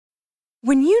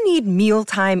When you need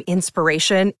mealtime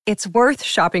inspiration, it's worth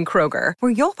shopping Kroger,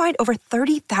 where you'll find over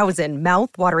 30,000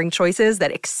 mouth-watering choices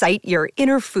that excite your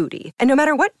inner foodie. And no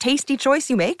matter what tasty choice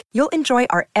you make, you'll enjoy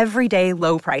our everyday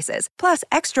low prices, plus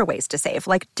extra ways to save,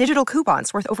 like digital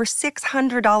coupons worth over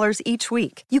 $600 each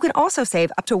week. You can also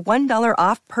save up to $1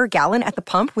 off per gallon at the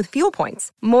pump with fuel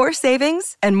points. More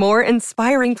savings and more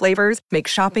inspiring flavors make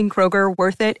shopping Kroger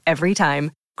worth it every time.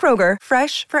 Kroger,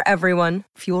 fresh for everyone.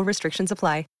 Fuel restrictions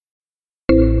apply.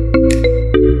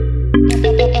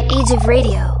 Age of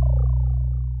Radio.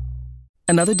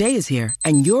 Another day is here,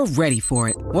 and you're ready for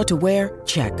it. What to wear?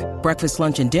 Check. Breakfast,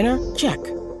 lunch, and dinner? Check.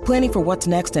 Planning for what's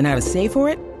next and how to save for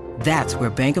it? That's where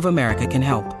Bank of America can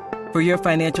help. For your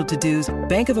financial to-dos,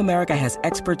 Bank of America has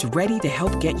experts ready to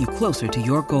help get you closer to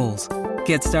your goals.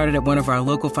 Get started at one of our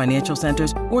local financial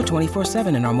centers or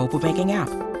 24/7 in our mobile banking app.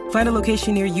 Find a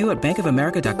location near you at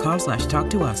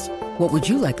bankofamerica.com/talktous. What would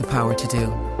you like the power to do?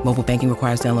 Mobile banking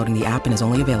requires downloading the app and is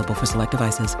only available for select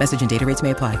devices. Message and data rates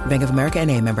may apply. Bank of America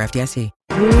N.A., member FDIC.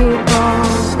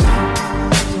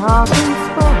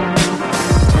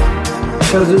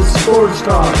 Because it's Sports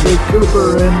Talk with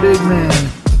Cooper and Big Man.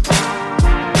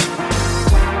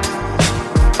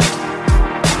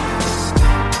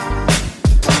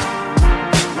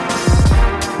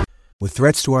 With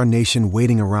threats to our nation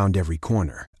waiting around every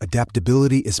corner,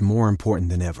 adaptability is more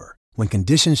important than ever. When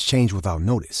conditions change without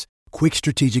notice, quick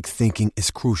strategic thinking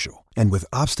is crucial. And with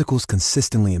obstacles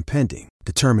consistently impending,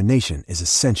 determination is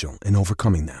essential in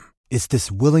overcoming them. It's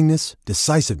this willingness,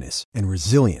 decisiveness, and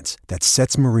resilience that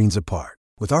sets Marines apart.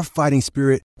 With our fighting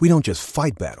spirit, we don't just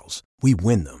fight battles, we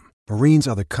win them. Marines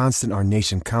are the constant our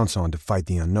nation counts on to fight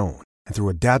the unknown. And through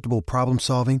adaptable problem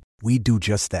solving, we do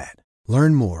just that.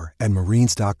 Learn more at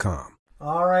Marines.com.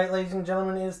 All right, ladies and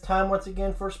gentlemen, it is time once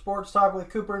again for Sports Talk with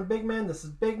Cooper and Big Man. This is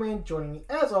Big Man. Joining me,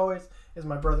 as always, is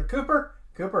my brother Cooper.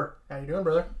 Cooper, how you doing,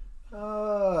 brother?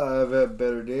 I've had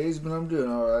better days, but I'm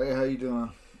doing all right. How you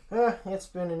doing? It's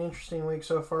been an interesting week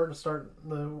so far to start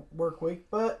the work week,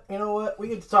 but you know what? We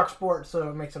get to talk sports, so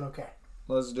it makes it okay.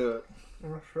 Let's do it.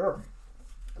 Sure.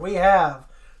 We have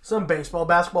some baseball,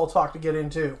 basketball talk to get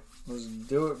into. Let's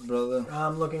do it, brother.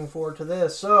 I'm looking forward to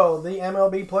this. So, the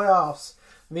MLB playoffs.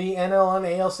 The NL and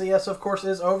ALCS, of course,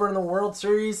 is over, and the World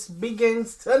Series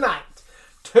begins tonight,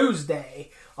 Tuesday,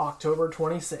 October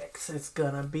 26th. It's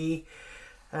going to be,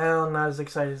 not as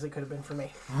excited as it could have been for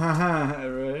me.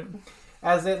 Right.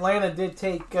 As Atlanta did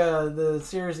take the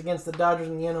series against the Dodgers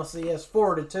in the NLCS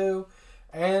 4-2,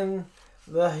 and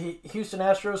the Houston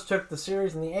Astros took the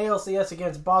series in the ALCS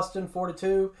against Boston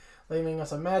 4-2, leaving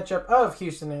us a matchup of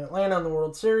Houston and Atlanta in the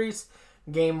World Series.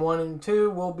 Game 1 and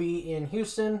 2 will be in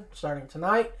Houston starting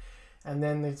tonight, and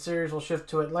then the series will shift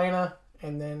to Atlanta,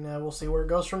 and then we'll see where it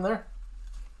goes from there.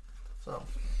 So,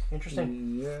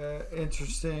 interesting. Yeah,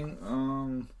 interesting.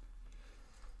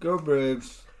 Go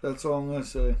Braves. That's all I'm going to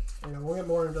say. Yeah, we'll get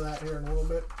more into that here in a little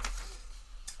bit.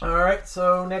 All right,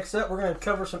 so next up, we're going to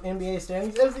cover some NBA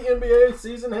standings as the NBA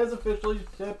season has officially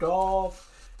tipped off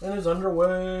and is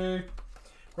underway.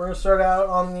 We're going to start out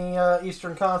on the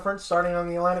Eastern Conference, starting on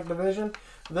the Atlantic Division.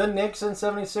 The Knicks and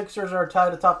 76ers are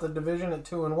tied atop the division at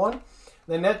 2-1.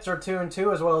 The Nets are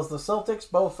 2-2, as well as the Celtics,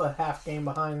 both a half game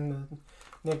behind the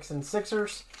Knicks and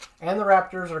Sixers. And the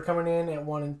Raptors are coming in at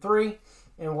 1-3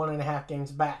 and 1.5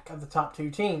 games back of the top two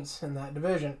teams in that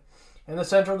division. In the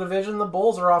Central Division, the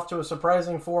Bulls are off to a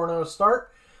surprising 4-0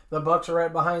 start. The Bucks are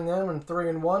right behind them and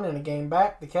 3-1 and a game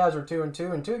back. The Cavs are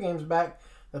 2-2 and 2 games back.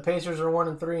 The Pacers are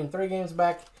 1-3 and 3 games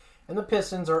back, and the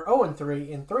Pistons are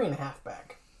 0-3 and 3.5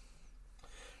 back.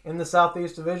 In the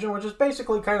Southeast Division, which is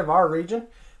basically kind of our region,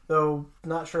 though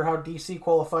not sure how DC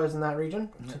qualifies in that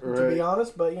region, to be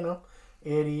honest, but you know,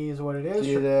 it is what it is.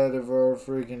 Get out of our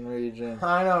freaking region.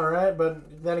 I know, right?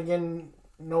 But then again,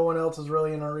 no one else is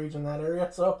really in our region, that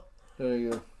area, so. There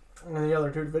you go. And the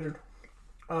other two divisions.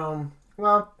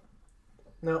 Well,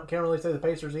 no, can't really say the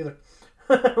Pacers either.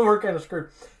 We're kind of screwed.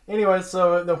 Anyway,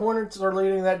 so the Hornets are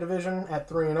leading that division at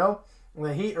 3-0.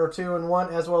 The Heat are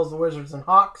 2-1, as well as the Wizards and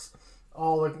Hawks,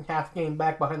 all a half game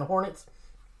back behind the Hornets.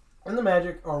 And the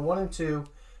Magic are 1-2,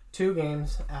 2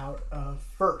 games out of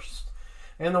first.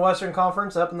 In the Western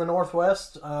Conference, up in the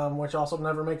Northwest, which also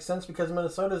never makes sense because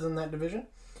Minnesota's in that division.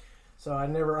 So I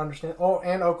never understand. Oh,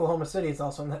 and Oklahoma City is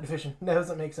also in that division. That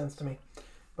doesn't make sense to me.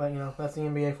 But, you know, that's the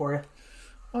NBA for you.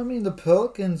 I mean, the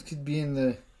Pelicans could be in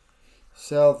the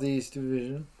Southeast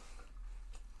Division.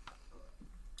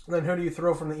 Then who do you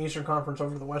throw from the Eastern Conference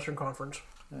over to the Western Conference?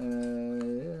 Yeah,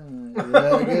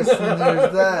 I guess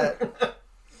there's that.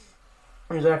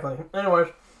 Exactly. Anyways,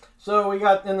 so we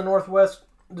got in the Northwest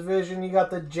Division, you got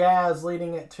the Jazz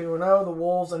leading at 2-0. The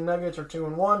Wolves and Nuggets are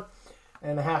 2-1.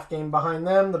 and a half game behind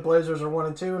them. The Blazers are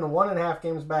 1-2, and 1.5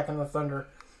 games back, and the Thunder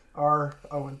are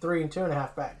 0-3 and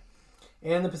 2.5 back.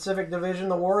 In the Pacific Division,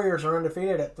 the Warriors are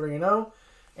undefeated at 3-0,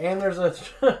 and there's a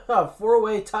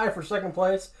 4-way tie for second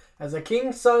place as the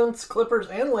Kings, Suns, Clippers,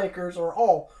 and Lakers are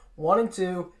all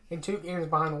 1-2 and 2 games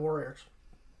behind the Warriors.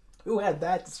 Who had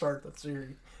that to start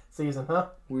the season, huh?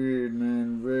 Weird,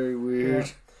 man. Very weird.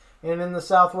 Yeah. And in the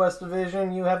Southwest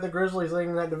Division, you have the Grizzlies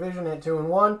leading that division at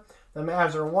 2-1. The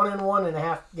Mavs are 1-1 and a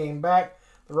half game back.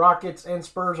 The Rockets and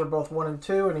Spurs are both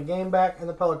 1-2 and a game back, and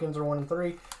the Pelicans are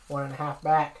 1-3, 1.5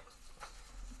 back.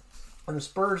 And the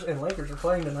Spurs and Lakers are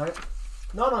playing tonight,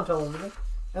 not on television.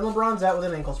 And LeBron's out with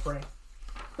an ankle sprain.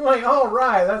 I'm like, all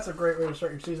right, that's a great way to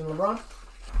start your season, LeBron.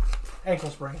 Ankle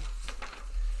sprain.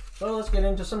 So let's get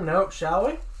into some notes, shall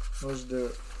we? Let's do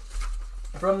it.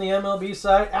 From the MLB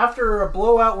side, after a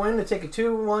blowout win to take a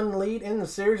 2-1 lead in the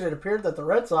series, it appeared that the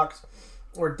Red Sox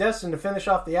were destined to finish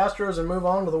off the Astros and move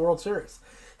on to the World Series.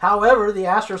 However, the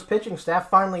Astros pitching staff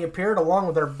finally appeared along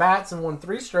with their bats and won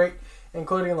 3 straight,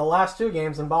 including the last 2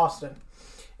 games in Boston.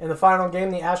 In the final game,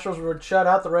 the Astros would shut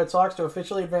out the Red Sox to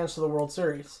officially advance to the World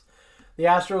Series. The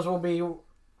Astros will be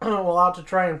out to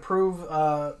try and prove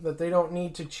that they don't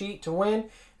need to cheat to win,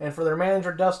 and for their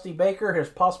manager Dusty Baker, his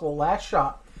possible last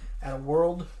shot at a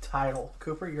world title.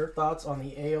 Cooper, your thoughts on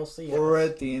the ALCS? Or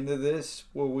at the end of this,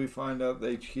 will we find out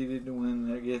they cheated to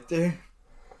win they get there?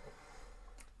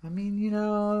 I mean, you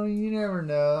never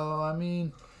know. I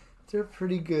mean, they're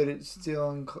pretty good at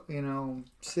stealing,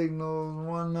 signals and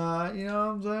whatnot. You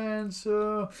know what I'm saying?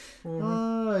 So,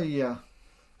 yeah.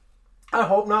 I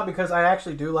hope not, because I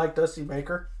actually do like Dusty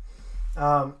Baker.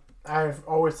 I've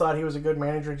always thought he was a good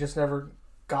manager, just never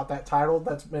got that title.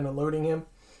 That's been eluding him.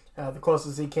 The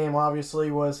closest he came,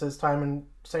 obviously, was his time in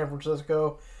San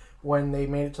Francisco when they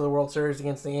made it to the World Series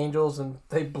against the Angels, and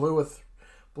they blew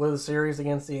the series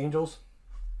against the Angels.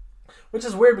 Which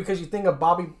is weird because you think of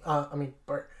Barry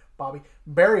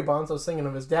Bonds. I was thinking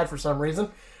of his dad for some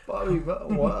reason.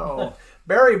 Wow.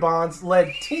 Barry Bonds'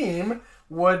 led team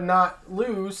would not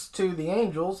lose to the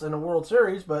Angels in a World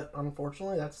Series, but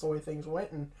unfortunately that's the way things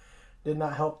went and did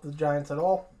not help the Giants at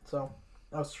all. So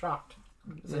I was shocked.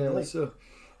 Yeah, so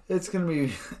it's going to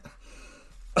be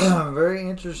very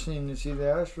interesting to see the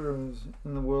Astros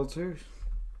in the World Series.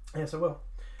 Yes, it will.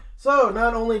 So,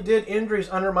 not only did injuries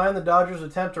undermine the Dodgers'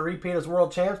 attempt to repeat as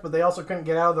world champs, but they also couldn't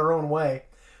get out of their own way.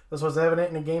 This was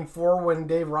evident in Game 4 when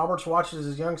Dave Roberts watches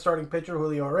his young starting pitcher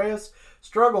Julio Reyes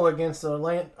struggle against the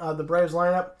Braves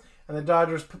lineup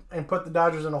and put the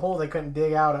Dodgers in a hole they couldn't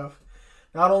dig out of.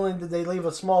 Not only did they leave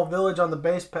a small village on the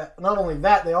base pass, not only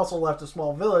that, they also left a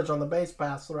small village on the base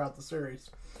pass throughout the series.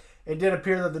 It did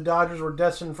appear that the Dodgers were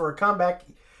destined for a comeback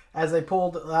as they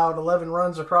pulled out 11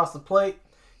 runs across the plate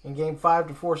in Game 5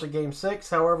 to force a Game 6.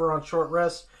 However, on short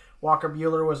rest, Walker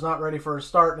Buehler was not ready for a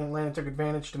start, and Atlanta took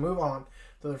advantage to move on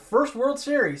to their first World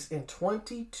Series in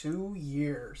 22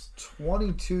 years.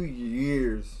 22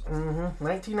 years.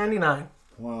 1999.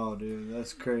 Wow, dude,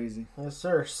 that's crazy. Yes,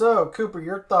 sir. So, Cooper,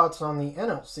 your thoughts on the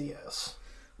NLCS?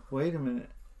 Wait a minute.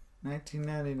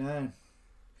 1999.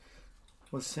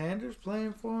 Was Sanders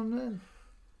playing for him then?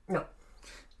 No.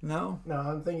 No? No,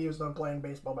 I think he was done playing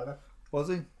baseball by then. Was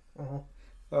he?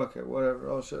 Okay,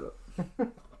 whatever. I'll shut up.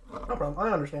 No problem.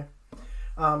 I understand.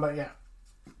 But yeah.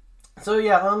 So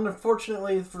yeah,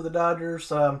 unfortunately for the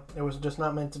Dodgers, it was just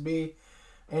not meant to be.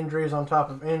 Injuries on top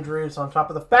of injuries on top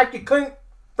of the fact you couldn't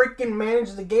freaking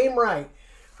manage the game right.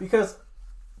 Because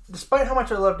despite how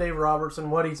much I love Dave Roberts and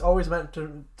what he's always meant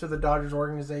to the Dodgers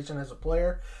organization as a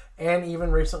player, and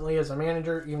even recently as a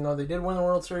manager, even though they did win the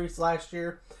World Series last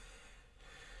year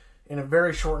in a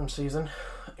very shortened season,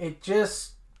 it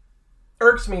just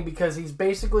irks me because he's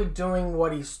basically doing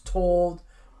what he's told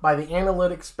by the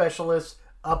analytics specialists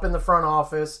up in the front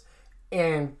office,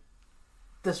 and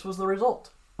this was the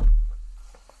result.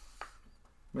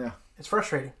 Yeah. It's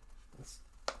frustrating. It's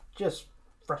just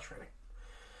frustrating.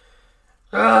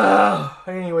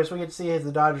 Anyways, we get to see if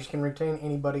the Dodgers can retain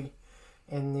anybody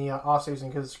in the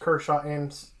offseason because Kershaw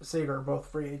and Seager are both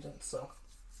free agents. So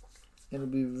it'll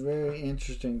be very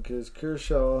interesting because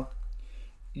Kershaw,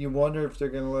 you wonder if they're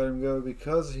going to let him go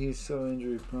because he's so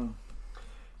injury prone.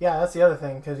 Yeah, that's the other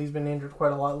thing because he's been injured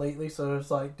quite a lot lately. So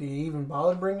it's like, do you even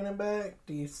bother bringing him back?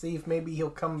 Do you see if maybe he'll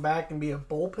come back and be a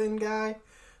bullpen guy?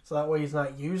 So that way he's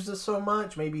not used as so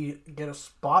much. Maybe get a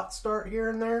spot start here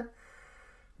and there.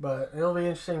 But it'll be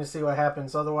interesting to see what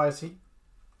happens. Otherwise, of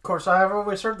course, I have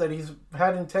always heard that he's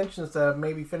had intentions of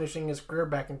maybe finishing his career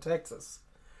back in Texas.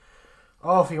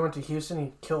 Oh, if he went to Houston,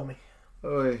 he'd kill me.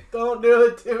 Oy. Don't do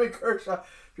it, Timmy Kershaw.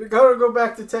 If you're going to go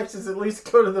back to Texas, at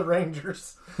least go to the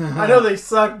Rangers. I know they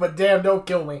suck, but damn, don't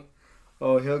kill me.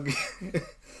 Oh, he'll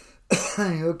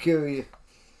kill you.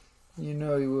 You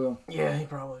know he will. Yeah, he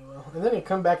probably will. And then he'll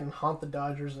come back and haunt the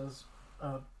Dodgers as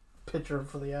a pitcher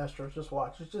for the Astros. Just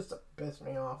watch. It's just to piss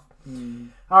me off.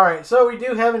 All right, so we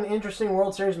do have an interesting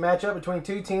World Series matchup between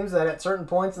two teams that at certain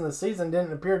points in the season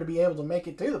didn't appear to be able to make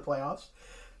it to the playoffs.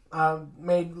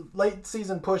 Made late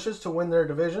season pushes to win their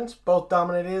divisions. Both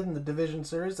dominated in the division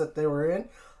series that they were in,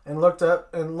 and looked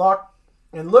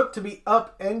to be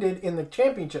upended in the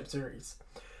championship series.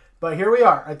 But here we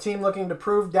are, a team looking to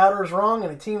prove doubters wrong,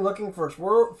 and a team looking for its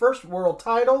first world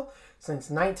title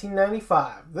since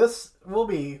 1995. This will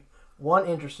be one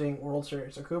interesting World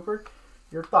Series. So Cooper,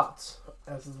 your thoughts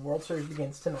as the World Series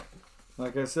begins tonight?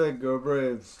 Like I said, go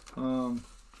Braves.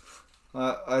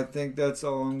 I think that's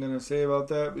all I'm going to say about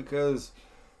that, because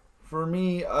for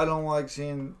me, I don't like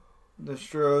seeing the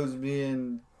Stros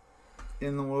being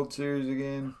in the World Series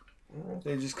again.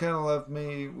 They just kind of left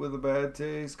me with a bad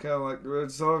taste, kind of like the Red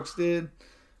Sox did.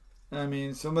 I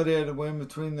mean, somebody had to win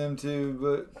between them two,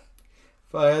 but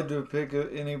if I had to pick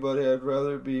anybody, I'd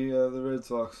rather it be the Red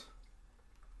Sox.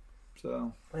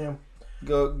 So, Yeah.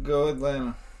 go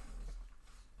Atlanta.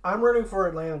 I'm rooting for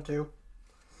Atlanta too,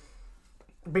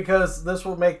 because this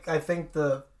will make, I think,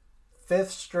 the 5th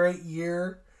straight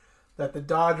year that the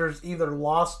Dodgers either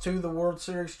lost to the World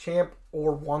Series champ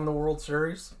or won the World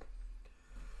Series.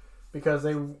 Because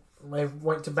they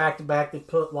went to back-to-back. They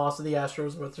lost to the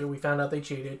Astros, which we found out they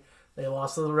cheated. They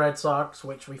lost to the Red Sox,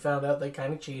 which we found out they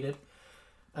kind of cheated.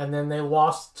 And then they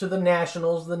lost to the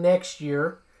Nationals the next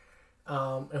year,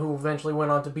 who eventually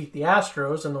went on to beat the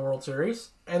Astros in the World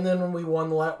Series. And then when we won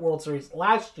the World Series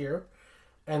last year,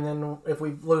 and then if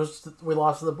we lost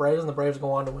to the Braves, and the Braves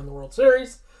go on to win the World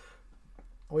Series,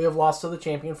 we have lost to the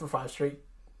champion for 5 straight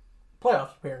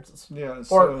playoff appearances. Yeah,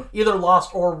 or either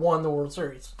lost or won the World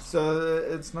Series. So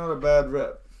it's not a bad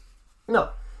rep.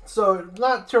 No. So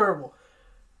not terrible.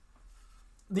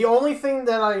 The only thing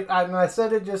that I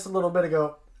said it just a little bit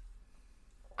ago,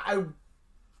 I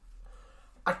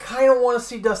kind of want to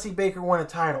see Dusty Baker win a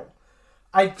title.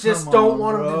 I just don't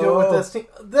want him to do it with this team.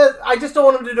 I just don't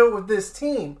want him to do it with this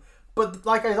team. But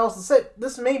like I also said,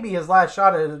 this may be his last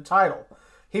shot at a title.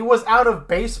 He was out of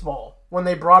baseball when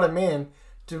they brought him in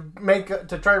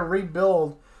to try to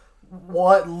rebuild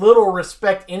what little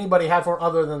respect anybody had for him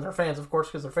other than their fans, of course,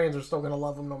 because their fans are still going to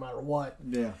love him no matter what.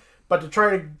 Yeah. But to try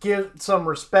to give some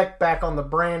respect back on the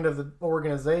brand of the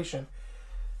organization.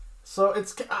 So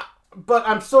but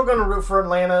I'm still going to root for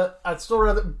Atlanta. I'd still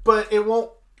rather, but it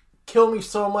won't kill me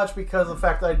so much because of the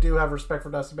fact that I do have respect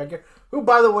for Dusty Baker, who,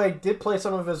 by the way, did play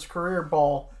some of his career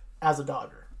ball as a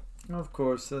Dodger. Of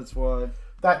course, that's why.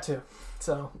 That too.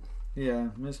 So. Yeah,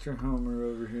 Mr. Homer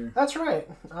over here. That's right.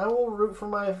 I will root for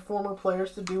my former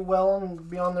players to do well and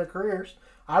be on their careers.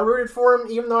 I rooted for him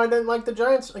even though I didn't like the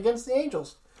Giants against the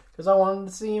Angels because I wanted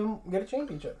to see him get a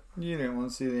championship. You didn't want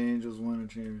to see the Angels win a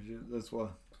championship. That's why.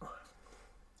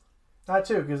 That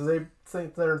too, because they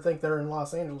think they're in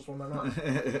Los Angeles when they're not.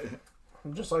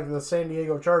 Just like the San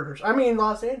Diego Chargers. I mean,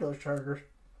 Los Angeles Chargers.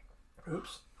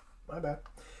 Oops. My bad.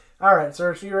 All right,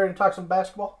 sir. So you ready to talk some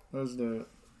basketball? Let's do it.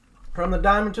 From the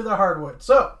diamond to the hardwood.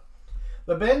 So,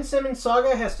 the Ben Simmons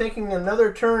saga has taken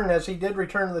another turn as he did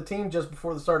return to the team just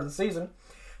before the start of the season.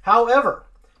 However,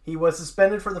 he was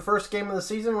suspended for the first game of the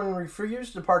season when he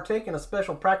refused to partake in a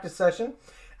special practice session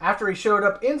after he showed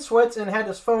up in sweats and had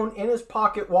his phone in his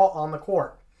pocket while on the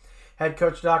court. Head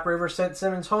coach Doc Rivers sent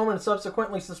Simmons home and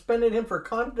subsequently suspended him for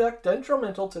conduct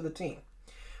detrimental to the team.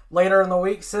 Later in the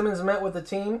week, Simmons met with the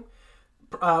team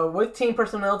with team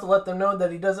personnel to let them know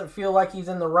that he doesn't feel like he's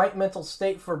in the right mental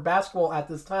state for basketball at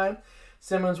this time.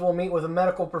 Simmons will meet with a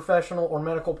medical professional or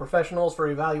medical professionals for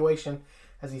evaluation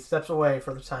as he steps away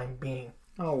for the time being.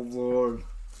 Oh, Lord.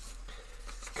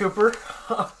 Cooper,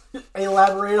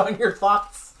 elaborate on your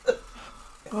thoughts.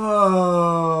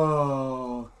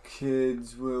 Oh,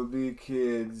 kids will be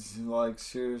kids. Like,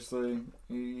 seriously,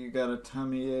 you got a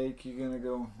tummy ache, you're going to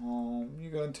go home.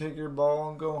 You're going to take your ball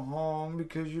and go home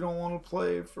because you don't want to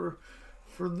play for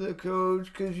the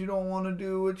coach, because you don't want to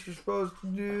do what you're supposed to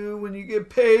do when you get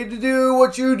paid to do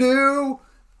what you do.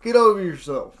 Get over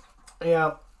yourself.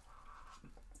 Yeah.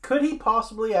 Could he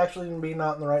possibly actually be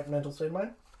not in the right mental state of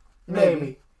mind?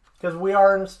 Maybe. Because we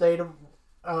are in a state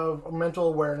of mental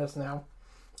awareness now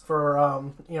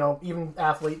for, even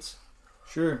athletes.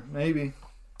 Sure, maybe.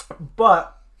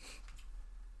 But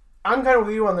I'm kind of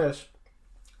with you on this.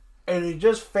 Is he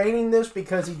just feigning this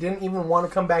because he didn't even want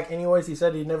to come back anyways? He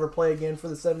said he'd never play again for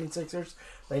the 76ers.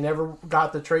 They never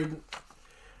got the trade,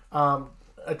 a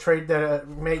trade that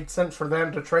made sense for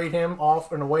them to trade him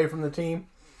off and away from the team.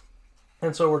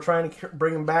 And so we're trying to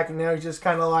bring him back, and now he's just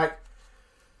kind of like,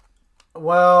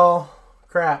 well,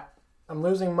 crap. I'm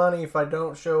losing money if I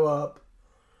don't show up.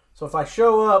 So if I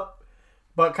show up,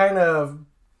 but kind of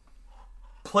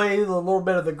play a little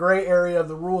bit of the gray area of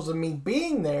the rules of me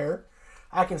being there,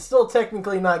 I can still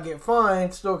technically not get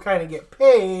fined, still kind of get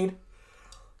paid,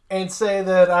 and say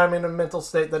that I'm in a mental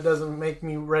state that doesn't make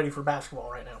me ready for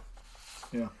basketball right now.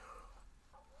 Yeah.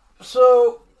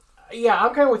 So, yeah,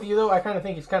 I'm kind of with you, though. I kind of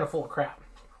think he's kind of full of crap.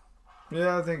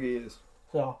 Yeah, I think he is.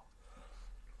 So,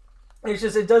 it's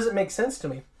just, it doesn't make sense to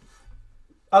me.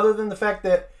 Other than the fact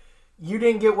that you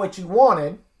didn't get what you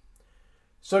wanted,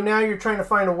 so now you're trying to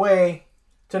find a way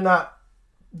to not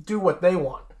do what they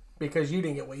want because you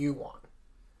didn't get what you want.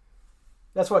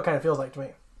 That's what it kind of feels like to me.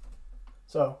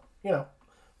 So, you know,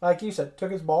 like you said,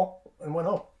 took his ball and went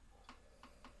home.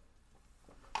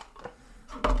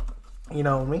 You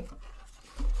know me?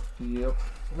 Yep.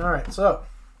 All right, so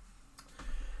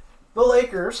the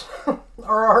Lakers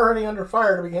are already under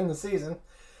fire to begin the season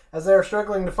as they are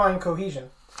struggling to find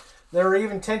cohesion. There was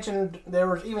even tension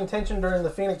during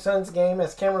the Phoenix Suns game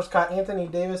as cameras caught Anthony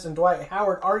Davis and Dwight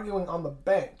Howard arguing on the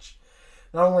bench.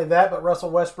 Not only that, but Russell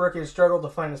Westbrook has struggled to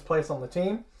find his place on the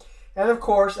team. And of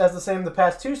course, as the same the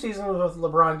past 2 seasons with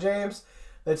LeBron James,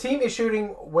 the team is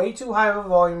shooting way too high of a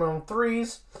volume on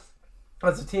threes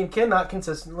as the team cannot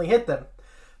consistently hit them.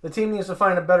 The team needs to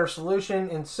find a better solution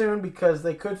and soon because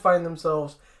they could find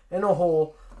themselves in a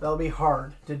hole that'll be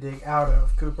hard to dig out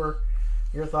of. Cooper,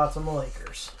 your thoughts on the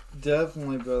Lakers?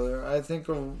 Definitely, brother. I think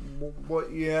what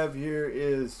you have here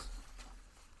is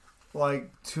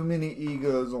like too many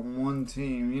egos on one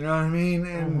team. You know what I mean?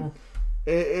 And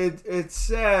it's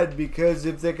sad because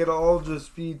if they could all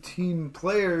just be team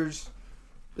players,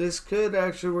 this could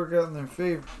actually work out in their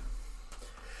favor.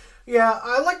 Yeah,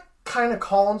 I like kind of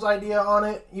Colin's idea on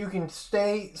it. You can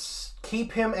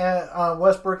keep him at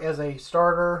Westbrook as a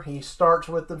starter. He starts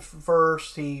with the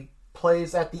first. He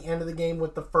plays at the end of the game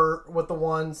with the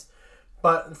ones,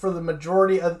 but for the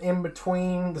majority of in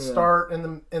between the start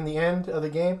and the end of the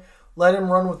game, let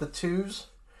him run with the twos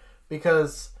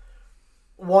because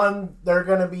 1, they're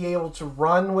going to be able to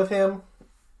run with him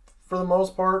for the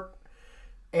most part,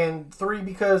 and 3,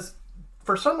 because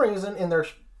for some reason in their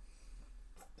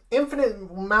infinite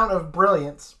amount of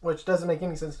brilliance, which doesn't make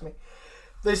any sense to me,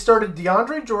 they started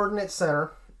DeAndre Jordan at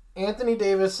center, Anthony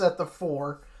Davis at the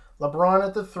 4, LeBron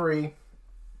at the 3.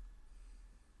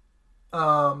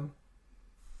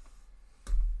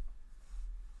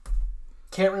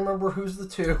 Can't remember who's the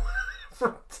 2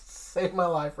 to save my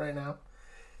life right now.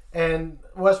 And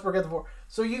Westbrook at the 4.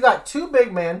 So you got 2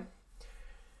 big men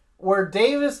where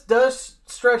Davis does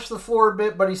stretch the floor a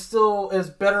bit, but he still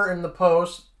is better in the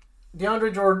post.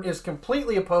 DeAndre Jordan is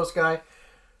completely a post guy.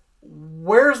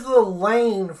 Where's the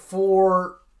lane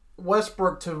for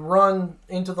Westbrook to run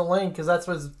into the lane? Because that's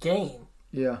his game.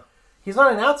 Yeah. He's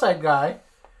not an outside guy.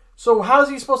 So how is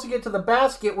he supposed to get to the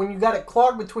basket when you got it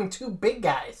clogged between 2 big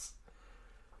guys?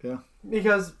 Yeah.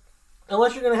 Because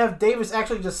unless you're going to have Davis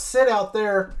actually just sit out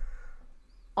there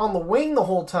on the wing the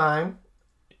whole time.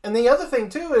 And the other thing,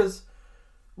 too, is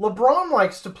LeBron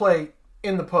likes to play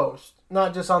in the post,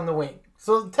 not just on the wing.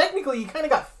 So technically, you kind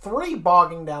of got 3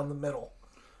 bogging down the middle.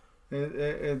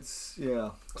 It's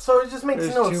yeah. So it just makes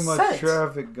no sense. There's too much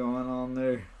traffic going on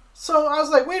there. So I was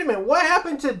like, wait a minute, what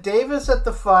happened to Davis at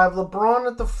the 5, LeBron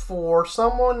at the 4,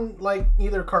 someone like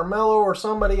either Carmelo or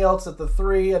somebody else at the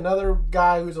 3, another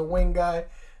guy who's a wing guy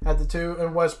at the 2,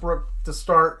 and Westbrook to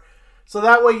start. So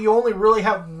that way you only really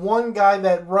have one guy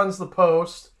that runs the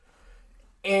post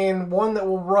and one that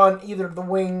will run either the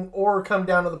wing or come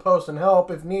down to the post and help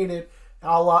if needed.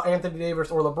 A la Anthony Davis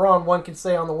or LeBron, one can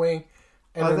stay on the wing.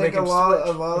 And I think a lot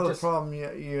of the the problem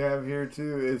you have here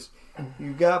too is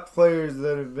you got players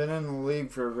that have been in the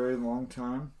league for a very long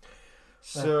time,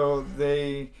 so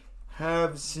they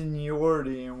have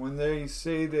seniority, and when they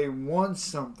say they want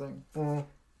something,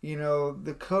 you know,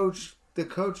 the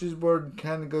coach's word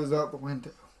kind of goes out the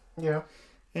window. Yeah,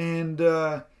 and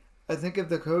I think if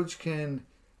the coach can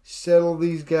settle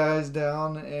these guys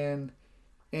down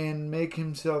and make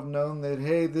himself known that,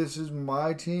 hey, this is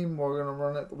my team, we're going to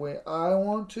run it the way I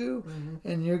want to,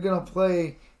 and you're going to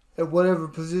play at whatever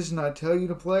position I tell you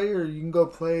to play, or you can go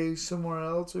play somewhere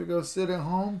else or go sit at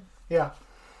home. Yeah.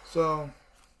 So.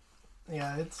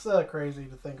 Yeah, it's crazy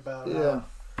to think about how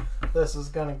this is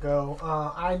going to go.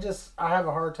 I have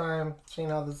a hard time seeing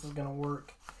how this is going to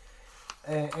work.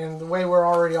 And the way we're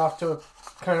already off to a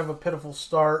kind of a pitiful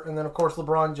start, and then, of course,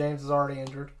 LeBron James is already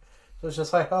injured. So it's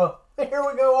just like, oh, here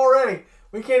we go already.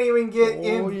 We can't even get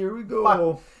in. Oh, here we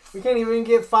go. We can't even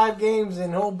get 5 games,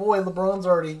 and oh boy, LeBron's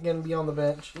already going to be on the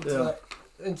bench. It's like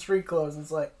in street clothes.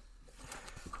 It's like,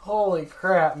 holy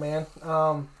crap, man.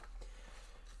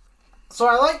 So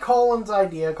I like Colin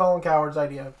Cowherd's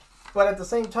idea. But at the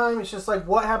same time, it's just like,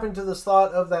 what happened to this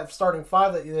thought of that starting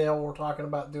five that they all were talking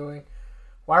about doing?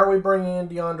 Why are we bringing in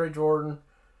DeAndre Jordan?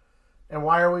 And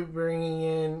why are we bringing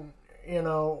in,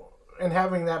 and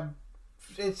having that...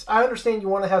 I understand you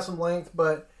want to have some length,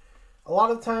 but a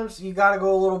lot of times you got to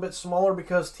go a little bit smaller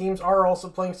because teams are also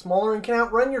playing smaller and can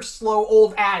outrun your slow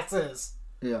old asses.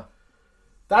 Yeah.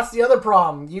 That's the other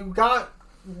problem. You got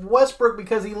Westbrook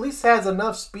because he at least has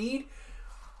enough speed.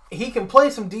 He can play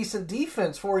some decent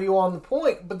defense for you on the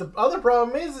point, but the other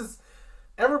problem is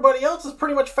everybody else is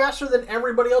pretty much faster than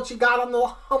everybody else you got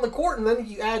on the court, and then if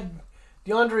you add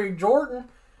DeAndre Jordan,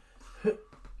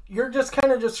 you're just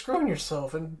kind of just screwing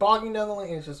yourself and bogging down the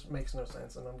lane. It just makes no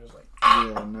sense, and I'm just like,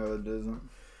 yeah, no, it doesn't.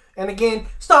 And again,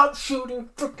 stop shooting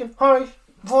freaking high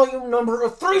volume number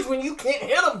of threes when you can't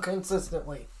hit them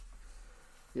consistently.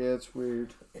 Yeah, it's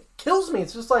weird. It kills me.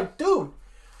 It's just like, dude,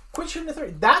 quit shooting the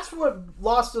three. That's what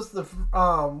lost us the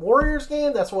Warriors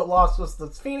game. That's what lost us the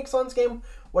Phoenix Suns game.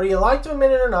 Whether you like to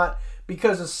admit it or not,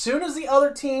 because as soon as the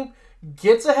other team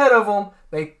gets ahead of them,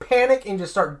 they panic and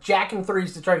just start jacking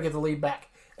threes to try to get the lead back.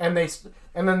 And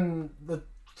then the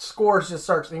scores just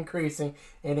starts increasing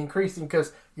and increasing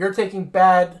because you're taking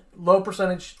bad, low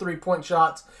percentage 3-point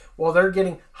shots while they're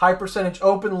getting high percentage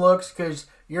open looks because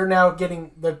you're now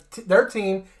getting their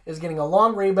team is getting a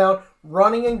long rebound,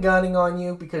 running and gunning on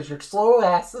you because your slow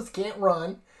asses can't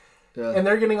run. Yeah. And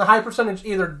they're getting a high percentage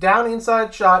either down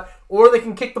inside shot or they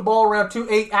can kick the ball around to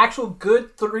a actual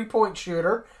good 3-point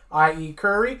shooter, i.e.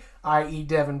 Curry, i.e.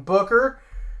 Devin Booker.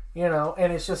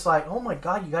 And it's just like, oh my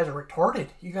God, you guys are retarded.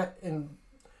 And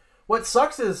what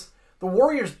sucks is the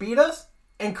Warriors beat us,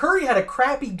 and Curry had a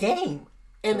crappy game,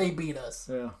 and they beat us.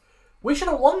 Yeah, we should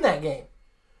have won that game.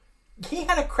 He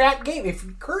had a crap game.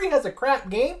 If Curry has a crap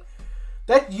game,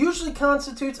 that usually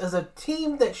constitutes as a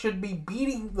team that should be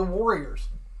beating the Warriors.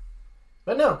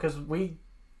 But no, because we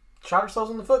shot ourselves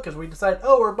in the foot because we decided,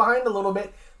 we're behind a little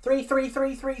bit. 3,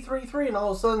 and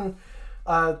all of a sudden,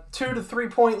 2 to 3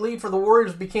 point lead for the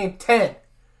Warriors became 10,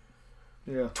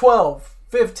 12,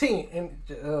 15, and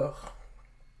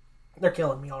they're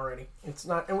killing me already. It's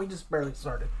not, and we just barely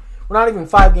started. We're not even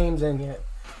 5 games in yet.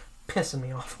 Pissing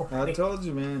me off already. I told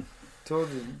you, man.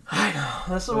 I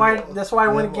know. That's why I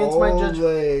went against my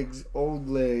judgment. Old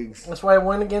legs. That's why I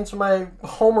went against my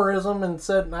homerism and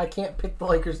said I can't pick the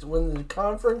Lakers to win the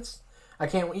conference. I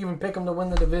can't even pick them to win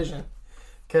the division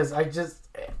because it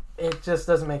just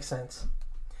doesn't make sense.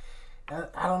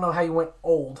 I don't know how you went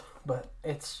old, but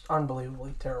it's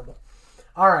unbelievably terrible.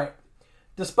 All right.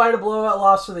 Despite a blowout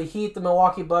loss to the Heat, the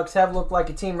Milwaukee Bucks have looked like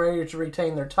a team ready to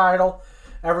retain their title.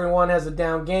 Everyone has a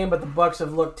down game, but the Bucks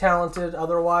have looked talented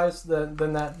otherwise than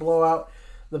that blowout.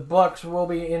 The Bucks will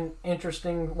be an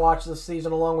interesting watch this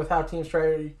season, along with how teams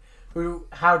try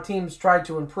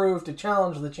to improve to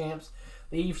challenge the champs.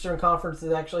 The Eastern Conference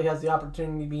actually has the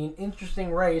opportunity to be an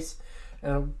interesting race,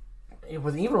 and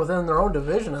even within their own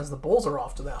division, as the Bulls are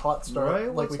off to that hot start. Right?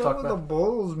 Like What's we up talked with about. the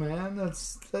Bulls, man?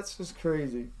 That's just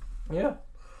crazy. Yeah.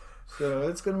 So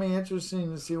it's going to be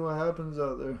interesting to see what happens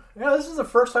out there. Yeah, this is the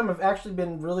first time I've actually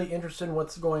been really interested in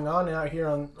what's going on out here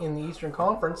in the Eastern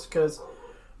Conference because,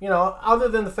 other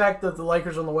than the fact that the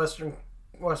Lakers are in the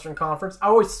Western Conference, I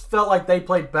always felt like they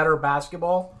played better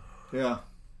basketball. Yeah.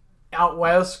 Out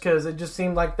west because it just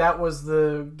seemed like that was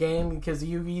the game because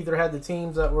you either had the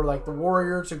teams that were like the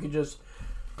Warriors who could just,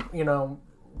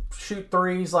 shoot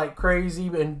threes like crazy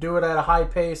and do it at a high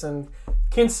pace and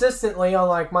consistently,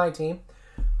 unlike my team.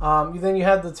 Then you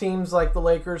had the teams like the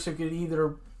Lakers who could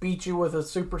either beat you with a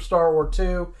superstar or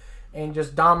two and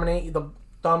just dominate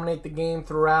the game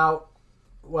throughout,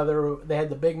 whether they had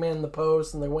the big man in the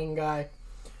post and the wing guy,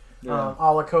 a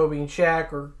la Kobe and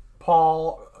Shaq, or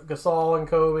Paul Gasol and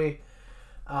Kobe.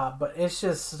 But it's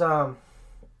just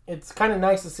it's kind of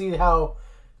nice to see how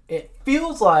it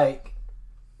feels like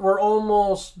we're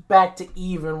almost back to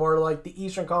even, where like the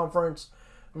Eastern Conference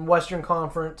and Western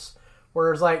Conference,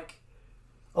 whereas like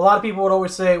a lot of people would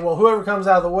always say, well, whoever comes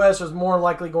out of the West is more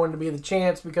likely going to be the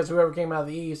champs because whoever came out of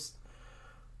the East,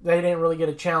 they didn't really get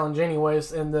a challenge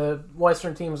anyways, and the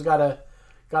Western teams got a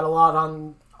lot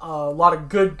of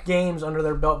good games under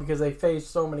their belt because they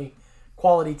faced so many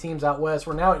quality teams out west.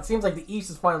 Where now it seems like the East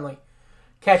is finally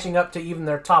catching up to even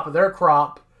their top of their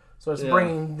crop, so it's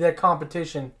bringing their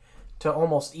competition to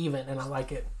almost even, and I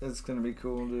like it. It's gonna be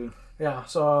cool, dude. Yeah,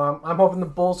 so I'm hoping the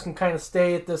Bulls can kind of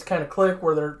stay at this kind of click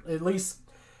where they're at least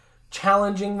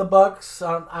challenging the Bucks.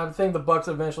 I think the Bucks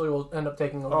eventually will end up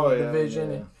taking over the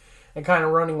division and kind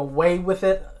of running away with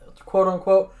it, quote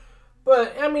unquote.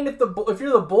 But I mean, if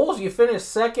you're the Bulls, you finish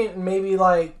second and maybe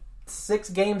like 6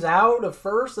 games out of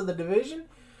first of the division.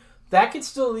 that could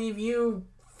still leave you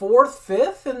 4th,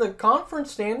 5th in the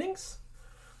conference standings.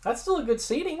 That's still a good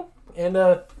seeding and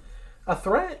a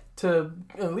threat to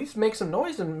at least make some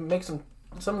noise and make some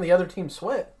of the other teams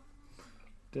sweat.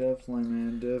 Definitely,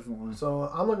 man, definitely. So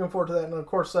I'm looking forward to that. And of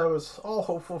course, I was all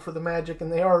hopeful for the Magic,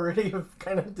 and they already have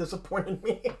kind of disappointed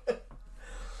me.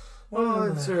 Well,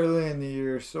 it's early in the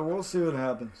year, so we'll see what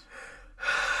happens.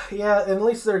 Yeah, and at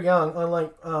least they're young,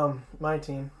 unlike my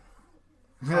team,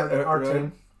 our Right.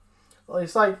 team. Well,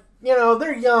 it's like,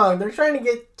 they're young. They're trying to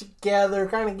get together,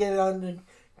 kind of get on the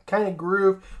kind of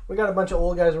groove. We got a bunch of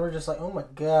old guys, and we're just like, oh my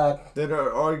god. That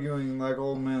are arguing like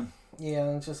old men. Yeah,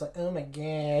 and it's just like, oh my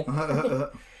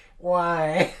god.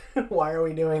 Why? Why are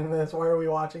we doing this? Why are we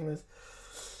watching this?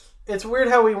 It's weird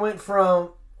how we went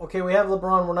from, okay, we have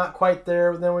LeBron, we're not quite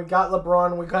there. Then we got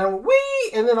LeBron, we kind of,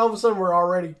 wee! And then all of a sudden we're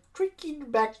already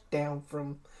tweaking back down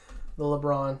from the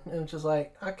LeBron. And it's just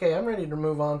like, okay, I'm ready to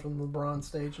move on from the LeBron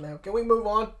stage now. Can we move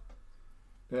on?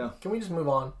 Yeah. Can we just move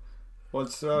on?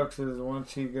 What sucks is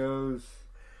once he goes...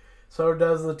 So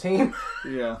does the team,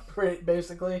 Yeah.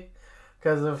 basically.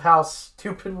 Because of how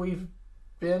stupid we've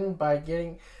been by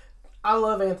getting... I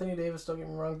love Anthony Davis, don't get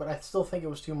me wrong, but I still think it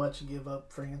was too much to give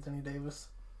up for Anthony Davis.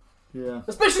 Yeah.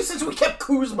 Especially since we kept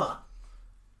Kuzma.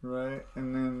 Right.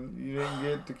 And then you didn't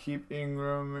get to keep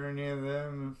Ingram or any of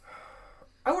them.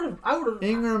 I would have.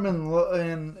 Ingram and what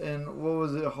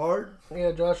was it, Hart?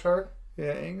 Yeah, Josh Hart.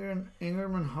 Yeah, Ingram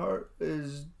and Hart they're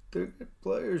good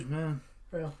players, man.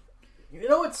 Yeah. You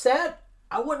know what's sad?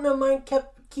 I wouldn't have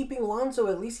kept keeping Lonzo.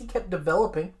 At least he kept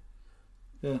developing.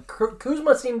 Yeah.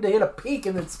 Kuzma seemed to hit a peak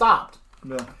and then stopped.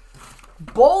 Yeah.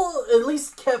 Ball at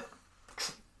least kept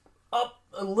up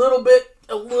a little bit.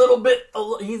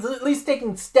 He's at least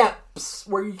taking steps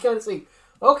where you kind of see,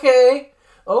 okay,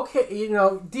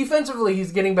 defensively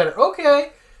he's getting better.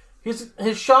 Okay, his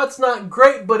shot's not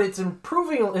great, but it's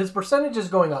improving. His percentage is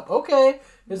going up. Okay,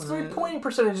 his 3-point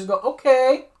percentage is going.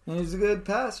 Okay. And he's a good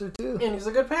passer, too. And he's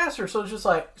a good passer, so it's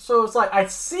like I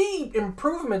see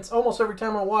improvements almost every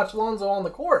time I watch Lonzo on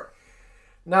the court.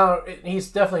 Now,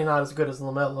 he's definitely not as good as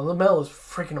LaMelo. LaMelo is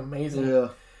freaking amazing. Yeah.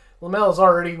 LaMelo's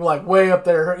already like way up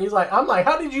there. I'm like,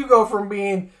 how did you go from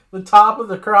being the top of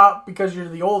the crop because you're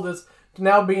the oldest to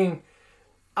now being,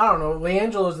 I don't know,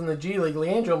 LiAngelo's in the G League.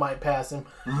 LiAngelo might pass him.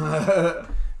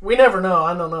 We never know.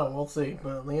 I don't know. We'll see.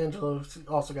 But LiAngelo's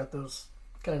also got those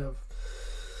kind of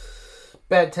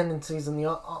bad tendencies in the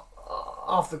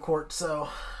off the court, so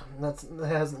that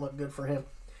hasn't looked good for him.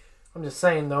 I'm just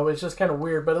saying though, it's just kind of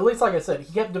weird. But at least, like I said,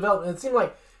 he kept developing. It seemed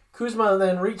like Kuzma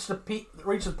then reached the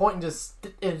point and just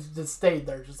stayed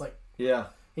there, just like he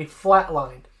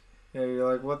flatlined. Yeah,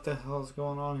 you're like, what the hell's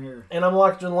going on here? And I'm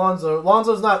watching Lonzo.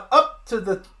 Lonzo's not up to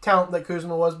the talent that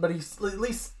Kuzma was, but he at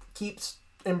least keeps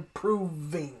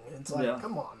improving. It's like,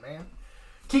 come on, man,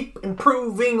 keep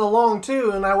improving along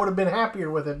too, and I would have been happier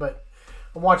with it, but.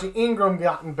 I'm watching Ingram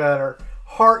gotten better.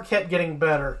 Hart kept getting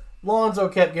better. Lonzo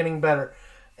kept getting better.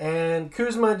 And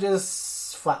Kuzma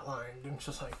just flatlined. And it's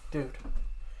just like, dude,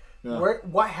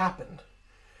 what happened?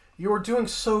 You were doing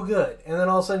so good, and then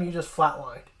all of a sudden you just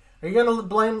flatlined. Are you gonna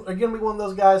be one of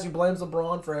those guys who blames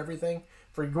LeBron for everything,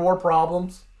 for your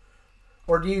problems?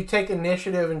 Or do you take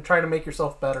initiative and try to make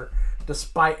yourself better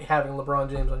despite having LeBron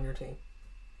James on your team?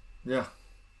 Yeah.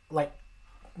 Like,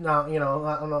 no,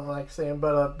 I'm not like saying,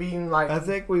 but being like I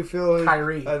think we feel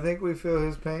Kyrie. I think we feel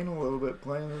his pain a little bit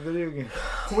playing the video game.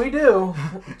 We do.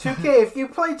 2K. If you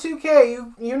play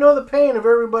 2K, you know the pain of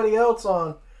everybody else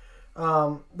on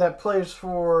that plays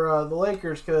for the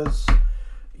Lakers, because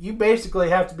you basically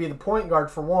have to be the point guard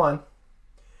for one.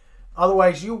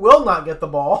 Otherwise, you will not get the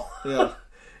ball. Yeah.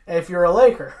 If you're a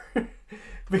Laker,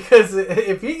 because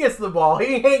if he gets the ball,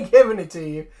 he ain't giving it to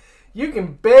you. You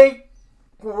can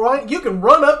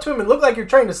run up to him and look like you're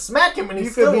trying to smack him, and you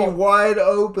could be wide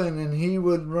open, and he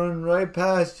would run right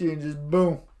past you and just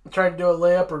boom. Try to do a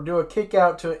layup or do a kick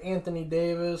out to Anthony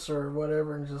Davis or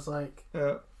whatever, and just like,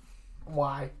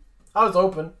 why? I was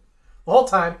open the whole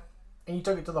time, and you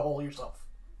took it to the hole yourself.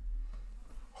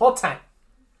 Whole time,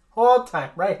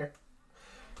 right here.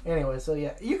 Anyway, so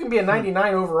yeah, you can be a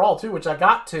 99 overall too, which I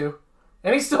got to,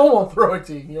 and he still won't throw it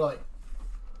to you. And you're like,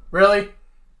 really?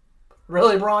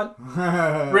 Really, Bron?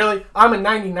 Really? I'm a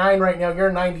 99 right now. You're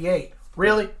a 98.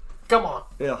 Really? Come on.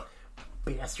 Yeah.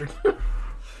 Bastard.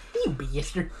 You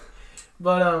bastard.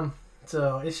 But,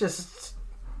 so, it's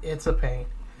a pain.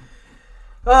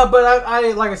 But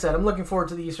I like I said, I'm looking forward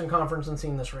to the Eastern Conference and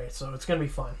seeing this race, so it's going to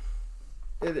be fun.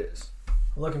 It is.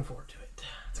 Looking forward to it.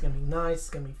 It's going to be nice. It's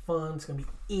going to be fun. It's going to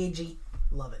be edgy.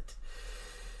 Love it.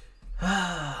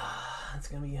 It's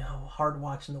going to be a hard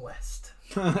watch in the West.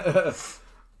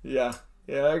 Yeah,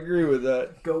 Yeah, I agree with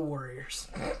that. Go Warriors.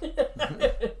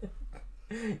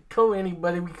 Go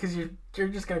anybody, because you're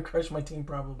just going to crush my team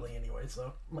probably anyway.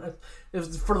 So,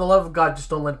 for the love of God, just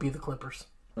don't let it be the Clippers.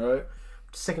 Right.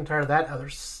 Sick and tired of that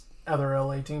other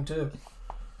LA team too.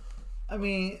 I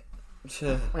mean,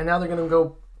 and now they're gonna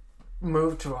go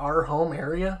move to our home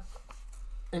area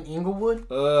in Inglewood.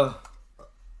 Why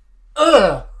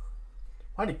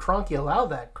did Kroenke allow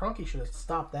that? Kroenke should have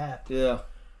stopped that. Yeah.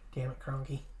 Damn it,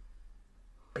 Kroenke.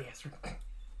 Bastard.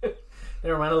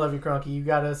 Never mind, I love you, Kroenke. You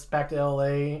got us back to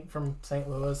LA from St.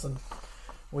 Louis, and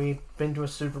we've been to a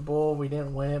Super Bowl. We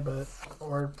didn't win it, but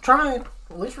we're trying.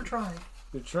 At least we're trying.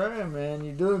 You're trying, man.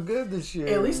 You're doing good this year.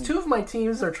 At least two of my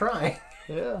teams are trying.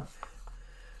 Yeah.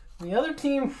 The other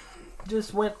team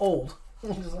just went old.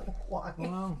 Just like, why?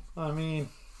 Well, I mean,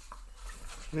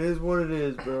 it is what it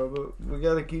is, bro. But we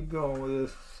got to keep going with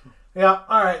this. Yeah,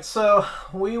 all right. So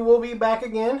we will be back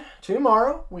again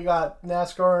tomorrow. We got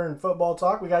NASCAR and football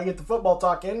talk. We got to get the football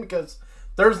talk in because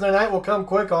Thursday night will come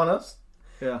quick on us.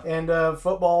 Yeah. And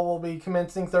football will be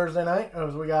commencing Thursday night.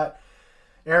 As we got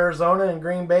Arizona and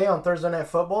Green Bay on Thursday Night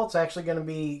Football. It's actually going to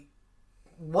be...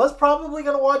 Was probably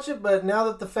going to watch it, but now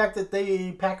that the fact that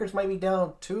the Packers might be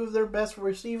down two of their best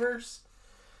receivers,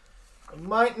 I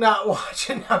might not watch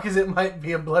it now because it might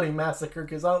be a bloody massacre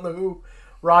because I don't know who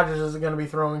Rodgers is going to be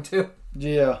throwing to.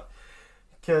 Yeah.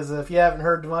 Because if you haven't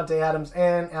heard, Devontae Adams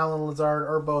and Alan Lazard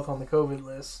are both on the COVID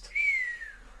list.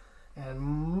 And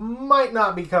might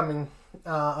not be becoming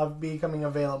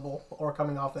available or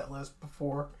coming off that list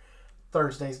before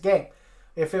Thursday's game.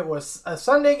 If it was a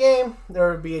Sunday game,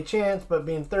 there would be a chance, but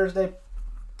being Thursday,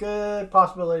 good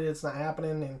possibility it's not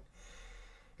happening. And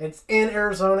it's in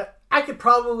Arizona. I could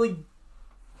probably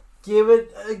give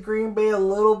it a Green Bay a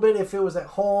little bit if it was at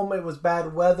home. It was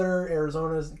bad weather.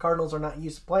 Arizona's Cardinals are not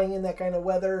used to playing in that kind of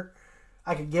weather.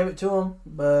 I could give it to them,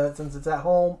 but since it's at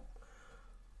home,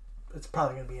 it's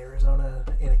probably going to be Arizona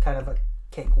in a kind of a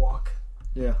cakewalk.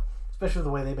 Yeah. Especially the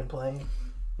way they've been playing.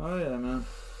 Oh, yeah, man.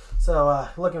 So,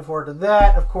 looking forward to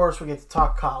that. Of course, we get to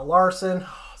talk Kyle Larson.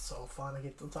 Oh, so fun. I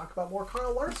get to talk about more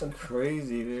Kyle Larson.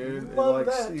 Crazy, dude. Love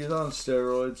that. He's on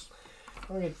steroids.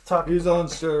 We get to talk. He's on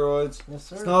steroids. Yes,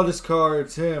 sir. It's not his car,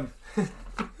 it's him. He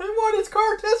wanted his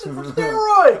car tested for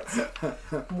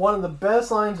steroids. One of the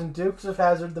best lines in Dukes of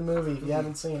Hazzard, the movie, if you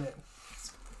haven't seen it.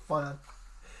 It's fun.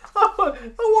 I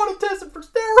want to test it for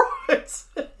steroids.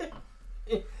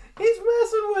 He's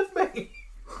messing with me.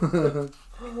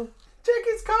 Check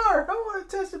his car. I want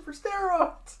to test it for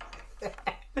steroids.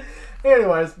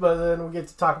 Anyways, but then we get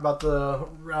to talk about the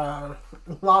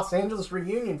Los Angeles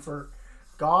reunion for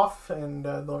Goff and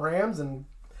the Rams and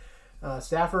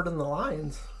Stafford and the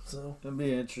Lions. So That'd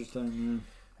be interesting, man.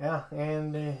 Yeah,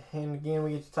 and again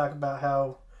we get to talk about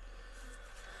how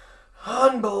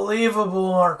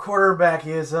unbelievable our quarterback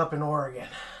is up in Oregon.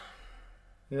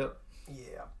 Yep.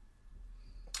 Yeah.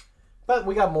 But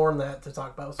we got more than that to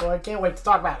talk about, so I can't wait to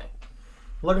talk about it.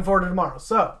 Looking forward to tomorrow.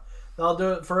 So, that'll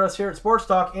do it for us here at Sports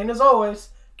Talk. And as always,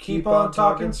 keep on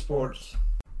talking sports.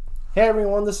 Hey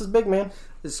everyone, this is Big Man.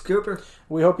 This is Cooper.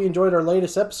 We hope you enjoyed our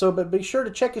latest episode, but be sure to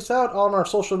check us out on our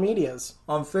social medias.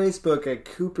 On Facebook at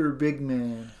Cooper Big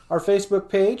Man. Our Facebook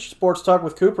page, Sports Talk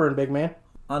with Cooper and Big Man.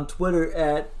 On Twitter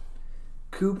at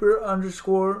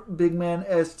Cooper_Big Man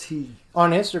ST. On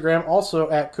Instagram, also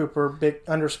at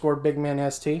Cooper_Big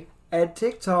Man ST. At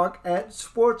TikTok at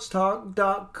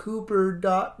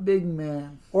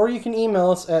sportstalk.cooper.bigman. Or you can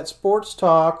email us at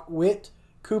sportstalk with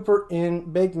Cooper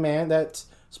in Big Man. That's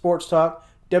sportstalk,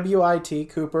 WIT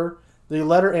Cooper, the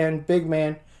letter N, Big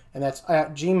Man, and that's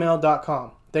at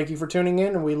gmail.com. Thank you for tuning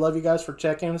in, and we love you guys for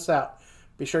checking us out.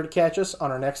 Be sure to catch us on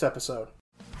our next episode.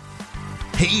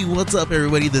 Hey, what's up,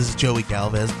 everybody? This is Joey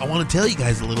Galvez. I want to tell you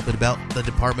guys a little bit about the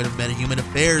Department of Metahuman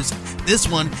Affairs. This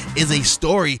one is a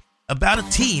story about a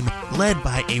team led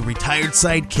by a retired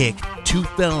sidekick, two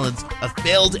felons, a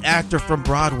failed actor from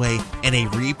Broadway, and a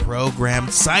reprogrammed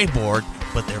cyborg.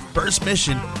 But their first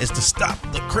mission is to stop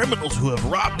the criminals who have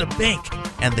robbed a bank,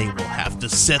 and they will have to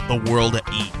set the world at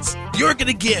ease. You're going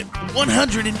to get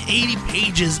 180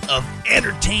 pages of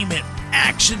entertainment,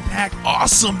 action-packed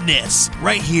awesomeness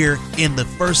right here in the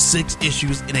first 6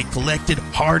 issues in a collected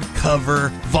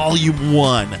hardcover volume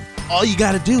 1. All you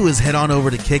got to do is head on over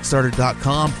to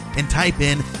Kickstarter.com and type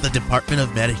in the Department of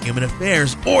Metahuman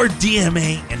Affairs or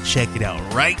DMA and check it out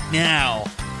right now.